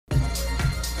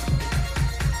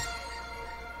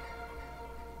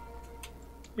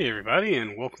Hey everybody,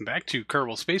 and welcome back to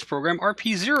Kerbal Space Program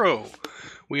RP-0.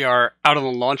 We are out on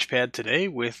the launch pad today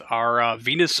with our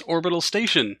Venus Orbital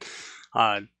Station.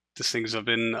 This thing's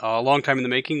been a long time in the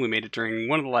making. We made it during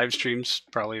one of the live streams,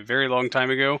 probably a very long time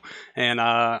ago, and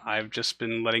I've just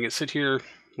been letting it sit here,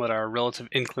 let our relative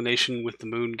inclination with the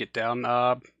moon get down.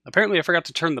 Apparently I forgot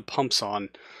to turn the pumps on,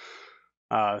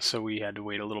 so we had to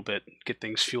wait a little bit, get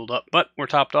things fueled up, but we're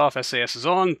topped off, SAS is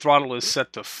on, throttle is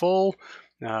set to full.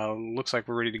 Looks like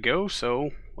we're ready to go,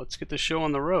 so let's get the show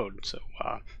on the road. So,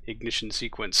 ignition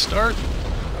sequence start.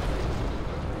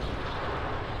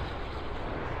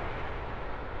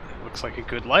 Looks like a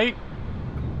good light.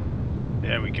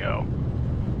 There we go.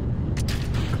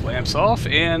 Clamps off,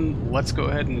 and let's go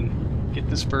ahead and get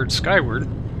this bird skyward.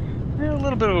 A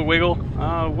little bit of a wiggle.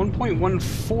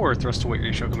 1.14 thrust to weight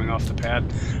ratio coming off the pad.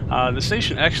 The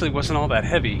station actually wasn't all that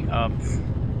heavy.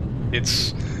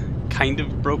 It's kind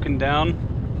of broken down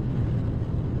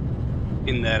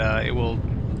in that it will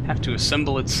have to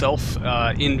assemble itself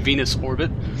in Venus orbit,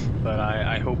 but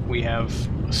I hope we have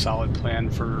a solid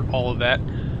plan for all of that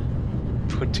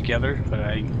put together. But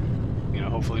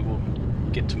hopefully we'll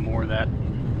get to more of that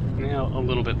a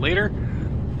little bit later.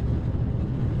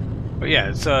 But yeah,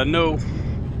 it's no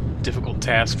difficult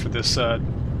task for this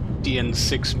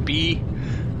DN6B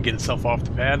get itself off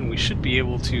the pad, and we should be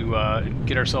able to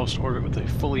get ourselves to orbit with a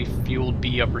fully fueled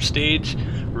B upper stage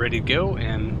ready to go,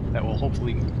 and that will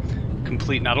hopefully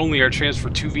complete not only our transfer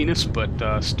to Venus,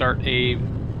 but start a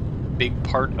big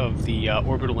part of the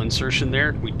orbital insertion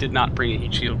there. We did not bring a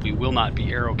heat shield. We will not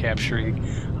be aero capturing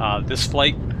this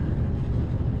flight.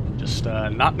 Just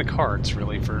not in the cards,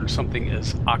 really, for something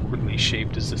as awkwardly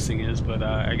shaped as this thing is, but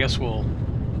I guess we'll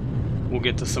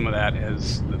get to some of that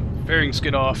as the fairings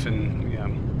get off, and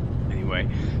anyway,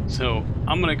 so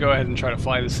I'm going to go ahead and try to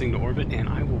fly this thing to orbit, and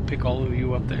I will pick all of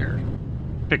you up there.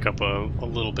 Pick up a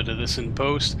little bit of this in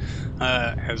post,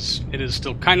 as it is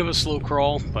still kind of a slow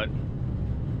crawl, but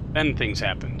then things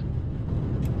happened.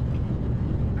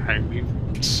 Alright, we've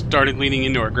started leaning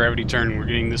into our gravity turn, and we're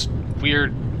getting this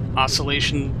weird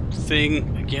oscillation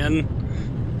thing again.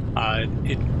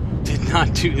 It did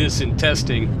not do this in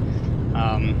testing.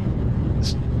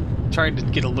 Tried to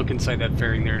get a look inside that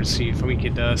fairing there to see if we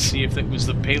could see if it was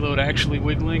the payload actually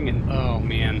wiggling, and oh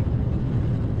man.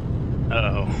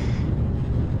 Uh-oh.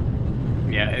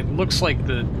 Yeah, it looks like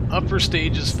the upper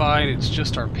stage is fine, it's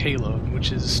just our payload,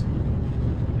 which is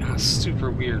super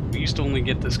weird. We used to only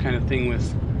get this kind of thing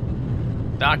with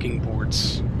docking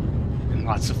boards and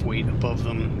lots of weight above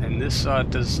them, and this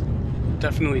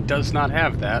definitely does not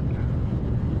have that.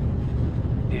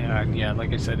 Yeah,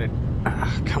 like I said,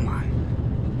 come on.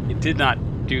 It did not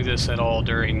do this at all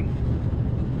during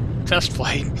test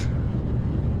flight.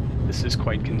 This is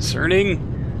quite concerning.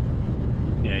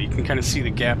 Yeah, you can kind of see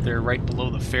the gap there right below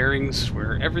the fairings,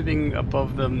 where everything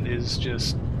above them is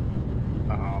just...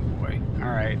 oh boy.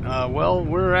 Alright, well,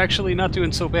 we're actually not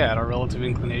doing so bad. Our relative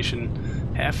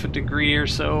inclination, half a degree or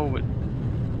so, but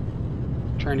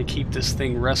trying to keep this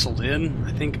thing wrestled in.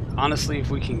 I think, honestly, if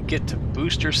we can get to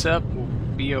booster sep, we'll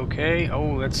be okay.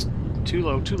 Oh, that's too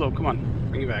low, come on.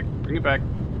 Bring it back, bring it back.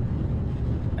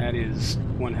 That is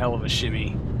one hell of a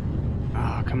shimmy.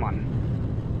 Ah, come on.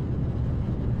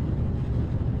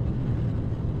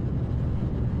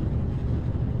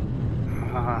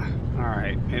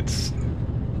 Alright, it's...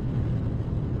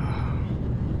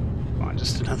 come on,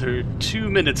 just another 2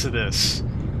 minutes of this.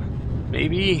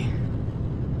 Maybe?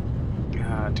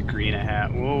 Degree and a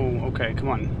half. Whoa, okay, come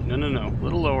on. No, a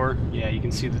little lower. Yeah, you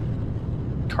can see the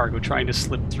cargo trying to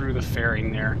slip through the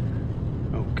fairing there.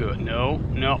 Oh, good. No.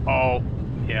 Oh,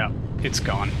 yeah. It's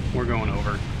gone. We're going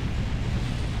over.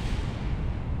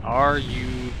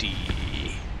 RUD.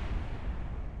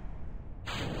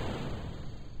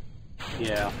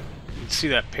 Yeah. You can see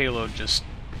that payload just...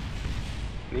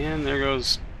 man, there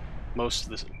goes most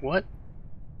of this... what?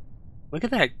 Look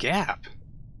at that gap.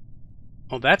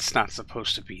 Well, that's not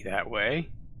supposed to be that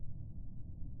way.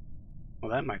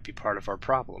 Well, that might be part of our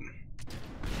problem.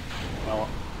 Well...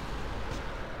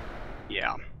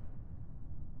 yeah.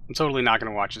 I'm totally not going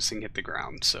to watch this thing hit the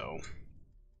ground, so...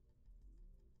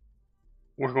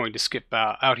 we're going to skip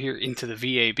out here into the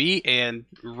VAB and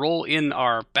roll in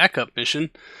our backup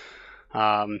mission,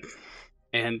 and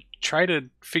try to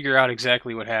figure out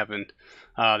exactly what happened.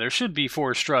 There should be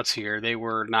 4 struts here. They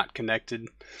were not connected.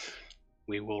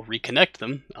 We will reconnect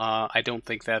them. I don't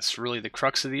think that's really the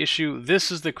crux of the issue. This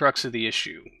is the crux of the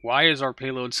issue. Why is our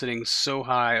payload sitting so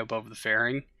high above the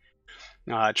fairing?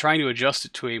 Trying to adjust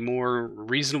it to a more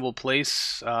reasonable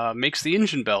place makes the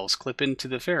engine bells clip into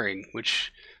the fairing,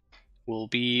 which will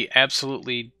be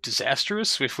absolutely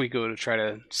disastrous if we go to try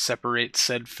to separate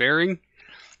said fairing.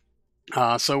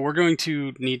 So we're going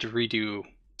to need to redo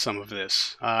some of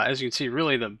this. As you can see,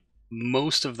 really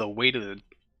most of the weight of the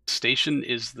station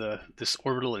is this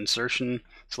orbital insertion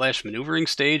 / maneuvering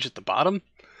stage at the bottom.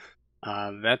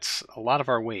 That's a lot of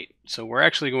our weight. So we're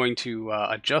actually going to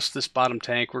adjust this bottom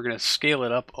tank. We're going to scale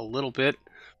it up a little bit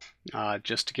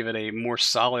just to give it a more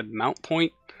solid mount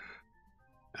point.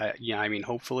 Yeah, I mean,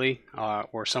 hopefully,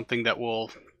 or something that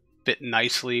will fit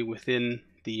nicely within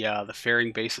the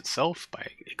fairing base itself by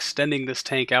extending this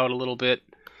tank out a little bit,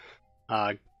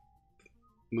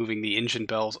 moving the engine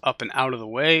bells up and out of the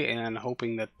way, and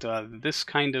hoping that this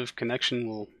kind of connection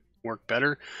will work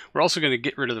better. We're also going to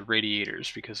get rid of the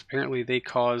radiators because apparently they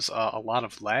cause a lot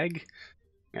of lag,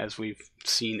 as we've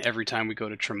seen every time we go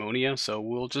to Tremonia. So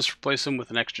we'll just replace them with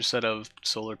an extra set of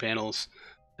solar panels.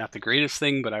 Not the greatest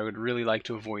thing, but I would really like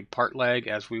to avoid part lag,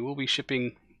 as we will be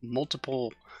shipping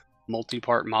multiple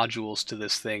multi-part modules to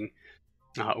this thing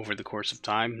over the course of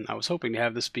time. I was hoping to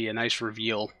have this be a nice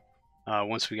reveal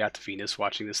once we got to Venus,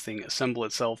 watching this thing assemble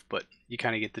itself, but you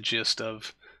kind of get the gist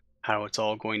of how it's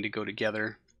all going to go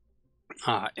together.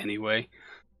 Anyway,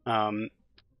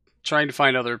 trying to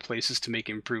find other places to make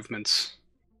improvements,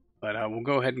 but we'll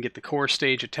go ahead and get the core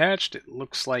stage attached. It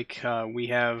looks like we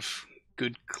have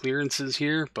good clearances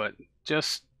here, but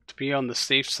just to be on the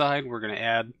safe side, we're going to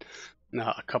add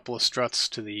a couple of struts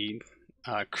to the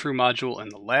crew module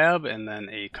and the lab, and then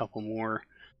a couple more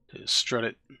to strut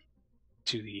it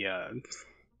to the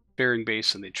fairing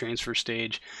base and the transfer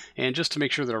stage, and just to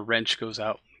make sure that a wrench goes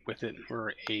out with it,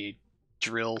 or a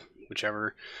drill,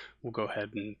 whichever. We'll go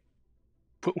ahead and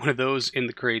put one of those in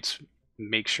the crates,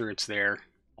 make sure it's there,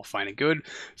 all fine and good.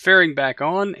 Fairing back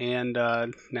on, and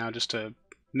now just to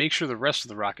make sure the rest of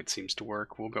the rocket seems to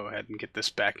work, we'll go ahead and get this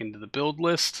back into the build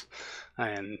list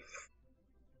and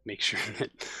make sure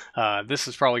that this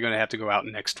is probably going to have to go out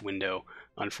next window,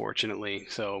 unfortunately.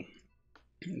 So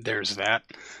there's that.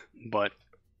 But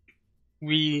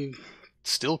we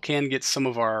still can get some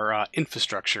of our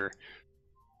infrastructure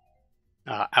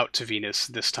out to Venus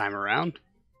this time around,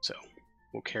 so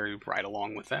we'll carry right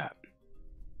along with that.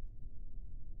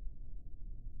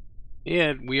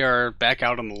 And we are back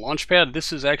out on the launch pad.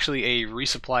 This is actually a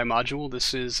resupply module.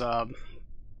 This is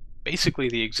basically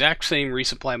the exact same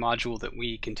resupply module that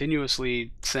we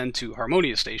continuously send to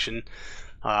Harmonia Station.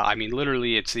 I mean,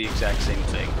 literally, it's the exact same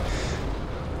thing.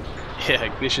 Yeah,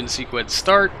 ignition sequence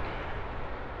start.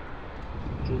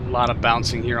 A lot of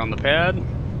bouncing here on the pad.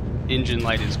 Engine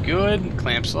light is good.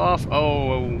 Clamps off.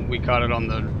 Oh, we caught it on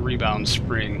the rebound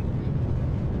spring.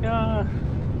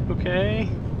 Okay.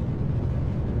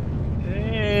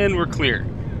 And we're clear.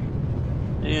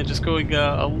 And just going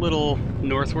a little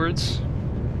northwards.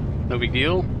 No big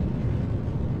deal.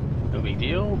 No big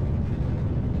deal.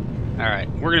 Alright,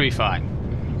 we're going to be fine.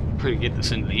 We're going to get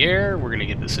this into the air, we're going to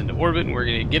get this into orbit, and we're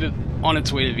going to get it on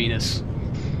its way to Venus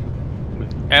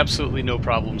with absolutely no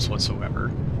problems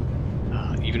whatsoever.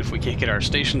 Even if we can't get our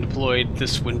station deployed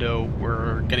this window,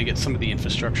 we're going to get some of the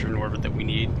infrastructure in orbit that we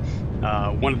need.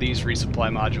 One of these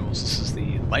resupply modules, this is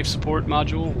the life support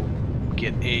module. We'll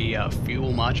get a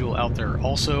fuel module out there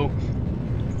also.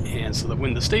 And so that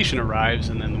when the station arrives,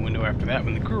 and then the window after that,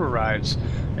 when the crew arrives,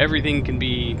 everything can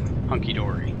be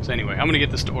hunky-dory. So anyway, I'm going to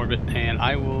get this to orbit, and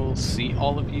I will see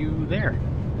all of you there.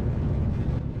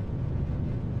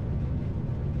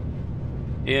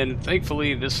 And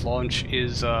thankfully, this launch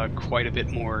is quite a bit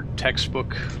more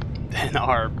textbook than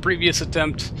our previous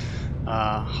attempt.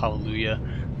 Hallelujah.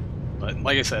 But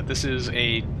like I said, this is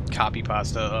a copy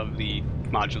pasta of the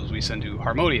modules we send to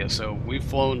Harmonia, so we've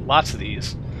flown lots of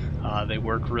these. They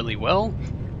work really well.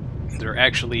 They're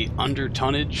actually under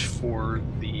tonnage for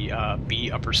the B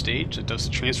upper stage that does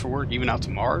the transfer work, even out to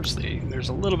Mars. There's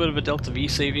a little bit of a Delta V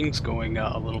savings going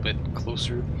a little bit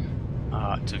closer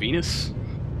to Venus.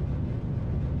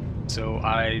 So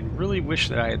I really wish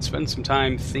that I had spent some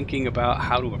time thinking about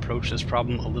how to approach this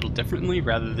problem a little differently,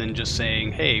 rather than just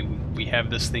saying, hey, we have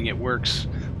this thing, it works,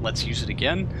 let's use it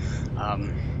again.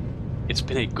 It's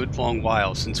been a good long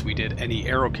while since we did any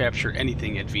aero capture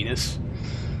anything at Venus,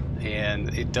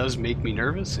 and it does make me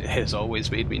nervous. It has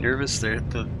always made me nervous.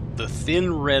 The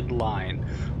thin red line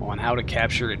on how to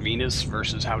capture at Venus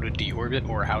versus how to deorbit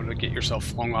or how to get yourself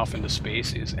flung off into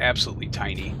space is absolutely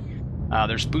tiny.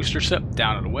 There's booster set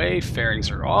down and away,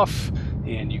 fairings are off,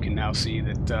 and you can now see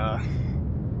that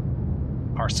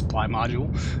our supply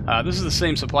module. This is the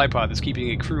same supply pod that's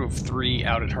keeping a crew of 3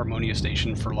 out at Harmonia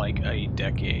Station for like a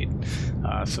decade.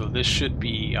 So this should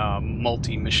be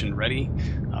multi-mission ready,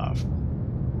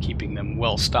 keeping them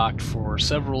well stocked for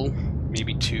several,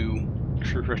 maybe 2,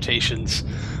 rotations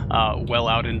well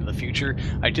out into the future.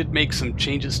 I did make some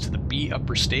changes to the B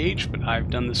upper stage, but I've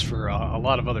done this for a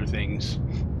lot of other things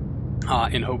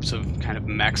in hopes of kind of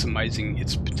maximizing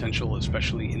its potential,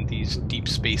 especially in these deep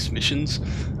space missions.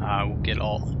 We'll get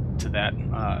all to that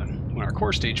when our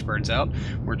core stage burns out.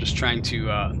 We're just trying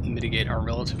to mitigate our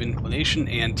relative inclination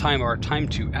and time our time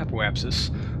to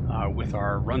apoapsis with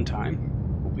our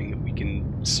runtime, hoping that we can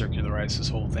circularize this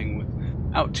whole thing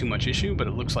without too much issue, but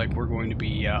it looks like we're going to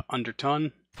be under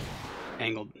ton,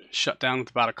 angled shut down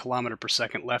with about 1 kilometer per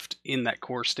second left in that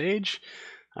core stage.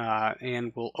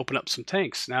 And we'll open up some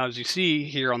tanks. Now, as you see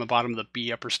here on the bottom of the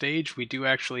B upper stage, we do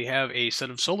actually have a set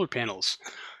of solar panels.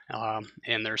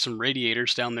 And there are some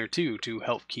radiators down there too to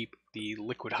help keep the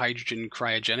liquid hydrogen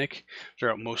cryogenic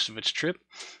throughout most of its trip.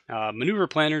 Maneuver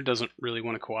Planner doesn't really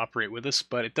want to cooperate with us,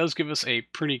 but it does give us a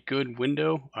pretty good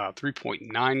window,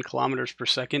 3.9 kilometers per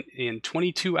second in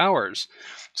 22 hours.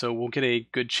 So we'll get a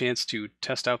good chance to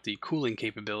test out the cooling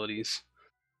capabilities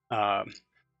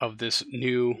of this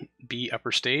new B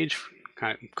upper stage,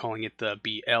 kind of calling it the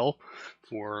BL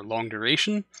for long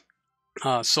duration.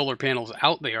 Solar panels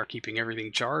out, they are keeping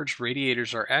everything charged.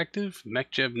 Radiators are active. Mech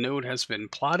Jeb node has been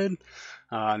plotted.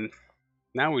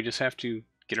 Now we just have to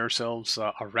get ourselves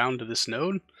around to this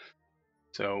node.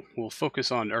 So we'll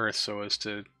focus on Earth so as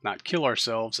to not kill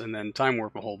ourselves and then time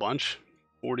warp a whole bunch.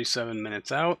 47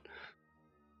 minutes out.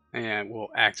 And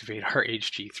we'll activate our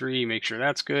HG3, make sure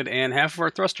that's good, and half of our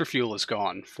thruster fuel is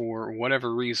gone for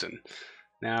whatever reason.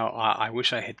 Now, I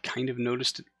wish I had kind of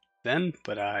noticed it then,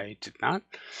 but I did not.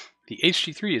 The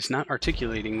HG3 is not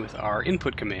articulating with our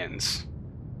input commands.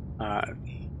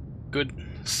 Good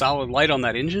solid light on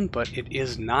that engine, but it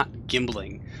is not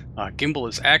gimbling. Gimbal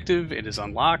is active, it is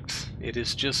unlocked, it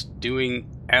is just doing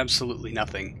absolutely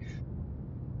nothing.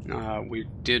 We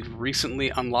did recently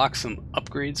unlock some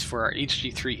upgrades for our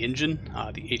HG3 engine,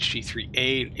 the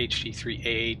HG3A,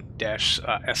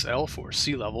 HG3A-SL for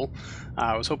sea level.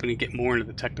 I was hoping to get more into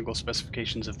the technical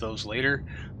specifications of those later.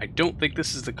 I don't think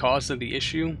this is the cause of the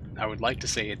issue. I would like to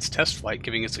say it's test flight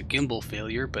giving us a gimbal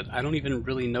failure, but I don't even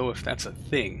really know if that's a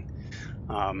thing.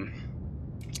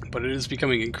 But it is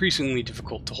becoming increasingly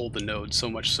difficult to hold the node, so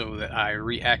much so that I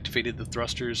reactivated the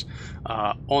thrusters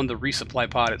on the resupply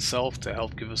pod itself to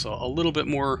help give us a little bit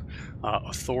more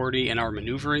authority in our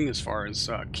maneuvering as far as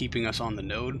keeping us on the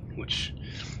node, which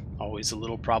always a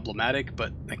little problematic,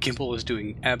 but the gimbal is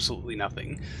doing absolutely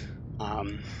nothing. I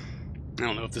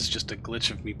don't know if this is just a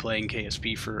glitch of me playing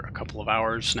KSP for a couple of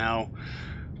hours now,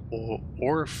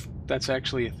 or if that's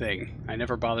actually a thing. I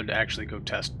never bothered to actually go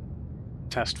test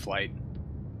flight.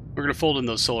 We're going to fold in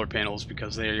those solar panels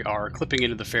because they are clipping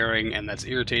into the fairing and that's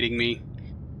irritating me.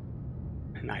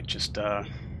 And I'd just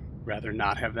rather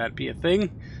not have that be a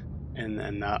thing. And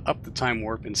then up the time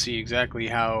warp and see exactly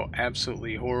how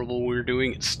absolutely horrible we're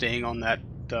doing at staying on that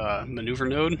maneuver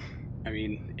node. I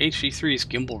mean, HG3's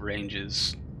gimbal range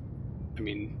is, I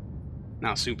mean,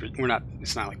 not super,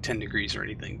 it's not like 10 degrees or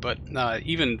anything, but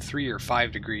even 3 or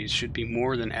 5 degrees should be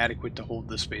more than adequate to hold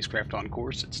the spacecraft on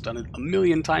course. It's done it a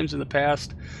million times in the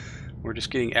past. We're just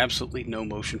getting absolutely no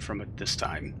motion from it this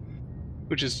time,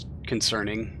 which is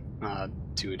concerning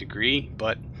to a degree,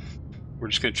 but we're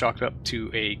just going to chalk it up to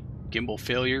a gimbal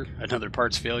failure, another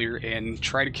parts failure, and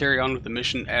try to carry on with the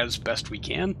mission as best we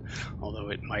can, although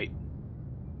it might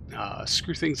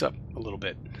screw things up a little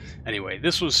bit. Anyway,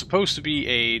 this was supposed to be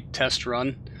a test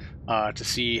run to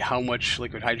see how much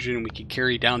liquid hydrogen we could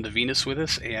carry down to Venus with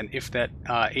us, and if that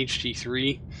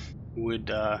HG3 would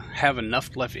have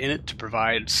enough left in it to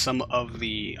provide some of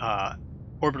the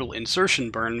orbital insertion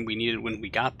burn we needed when we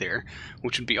got there,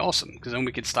 which would be awesome, because then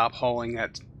we could stop hauling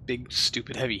that big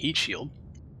stupid heavy heat shield,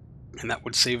 and that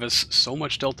would save us so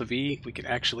much delta V. We could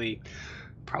actually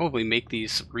probably make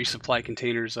these resupply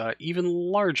containers even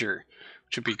larger,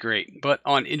 which would be great. But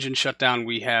on engine shutdown,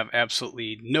 we have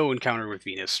absolutely no encounter with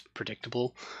Venus.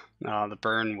 Predictable. The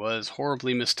burn was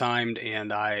horribly mistimed,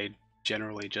 and I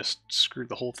generally just screwed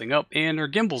the whole thing up, and our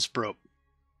gimbals broke.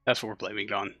 That's what we're blaming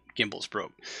it on. Gimbals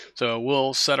broke. So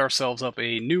we'll set ourselves up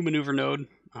a new maneuver node,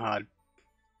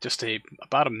 just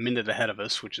about a minute ahead of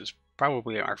us, which is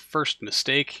probably our first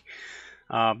mistake.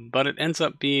 But it ends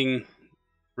up being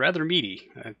rather meaty.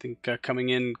 I think coming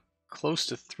in close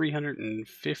to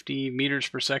 350 meters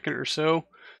per second or so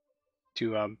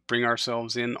to bring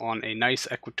ourselves in on a nice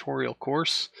equatorial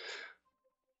course.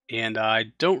 And I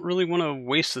don't really want to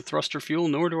waste the thruster fuel,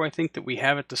 nor do I think that we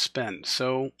have it to spend.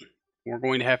 So we're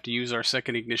going to have to use our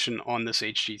second ignition on this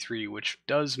HG3, which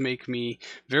does make me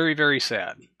very, very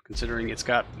sad, considering it's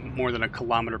got more than 1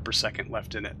 kilometer per second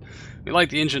left in it. We light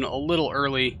the engine a little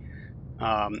early,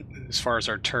 as far as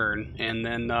our turn, and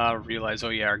then realize, oh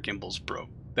yeah, our gimbal's broke.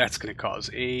 That's going to cause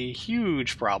a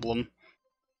huge problem.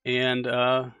 And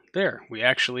there, we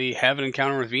actually have an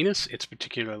encounter with Venus. It's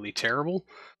particularly terrible,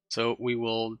 so we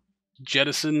will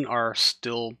jettison our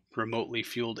still remotely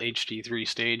fueled HD3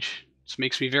 stage. This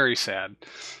makes me very sad.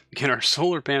 Get our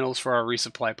solar panels for our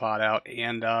resupply pod out,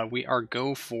 and we are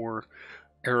go for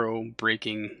Aero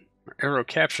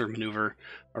capture maneuver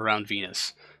around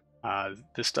Venus.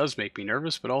 This does make me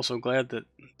nervous, but also glad that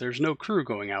there's no crew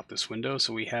going out this window,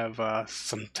 so we have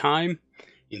some time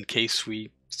in case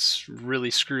we really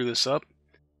screw this up.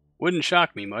 Wouldn't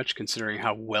shock me much, considering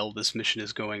how well this mission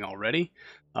is going already.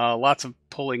 Lots of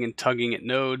pulling and tugging at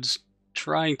nodes,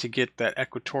 trying to get that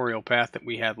equatorial path that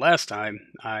we had last time.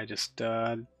 I just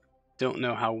don't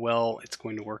know how well it's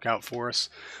going to work out for us.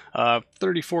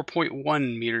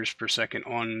 34.1 meters per second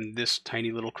on this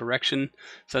tiny little correction.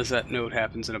 Says that node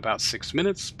happens in about 6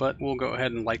 minutes, but we'll go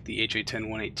ahead and light the HA10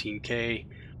 118K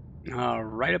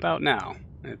right about now.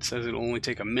 It says it'll only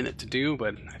take a minute to do,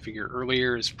 but I figure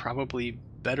earlier is probably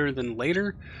better than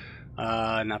later.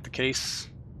 Not the case.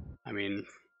 I mean,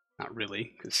 not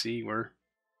really, because see, we're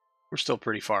still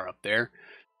pretty far up there.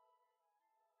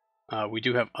 We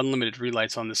do have unlimited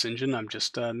relights on this engine. I'm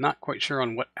just not quite sure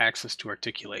on what axis to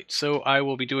articulate. So I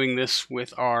will be doing this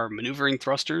with our maneuvering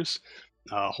thrusters,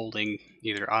 holding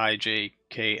either I, J,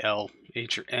 K, L,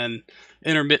 H, or N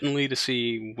intermittently to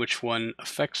see which one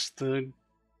affects the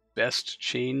best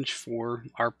change for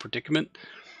our predicament.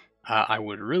 I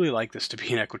would really like this to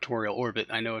be an equatorial orbit.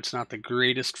 I know it's not the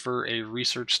greatest for a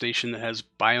research station that has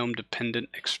biome-dependent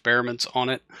experiments on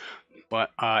it, but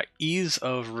ease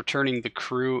of returning the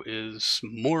crew is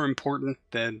more important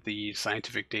than the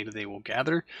scientific data they will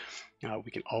gather.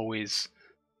 We can always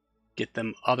get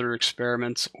them other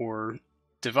experiments or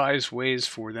devise ways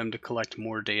for them to collect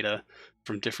more data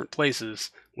from different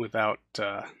places without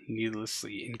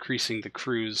needlessly increasing the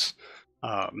crew's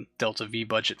Delta V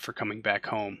budget for coming back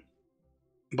home.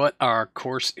 But our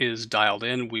course is dialed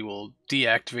in. We will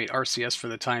deactivate RCS for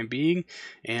the time being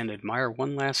and admire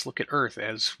one last look at Earth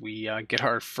as we get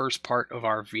our first part of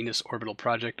our Venus Orbital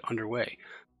project underway.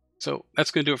 So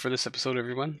that's going to do it for this episode,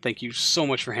 everyone. Thank you so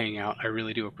much for hanging out. I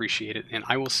really do appreciate it, and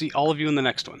I will see all of you in the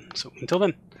next one. So until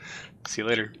then, see you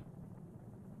later.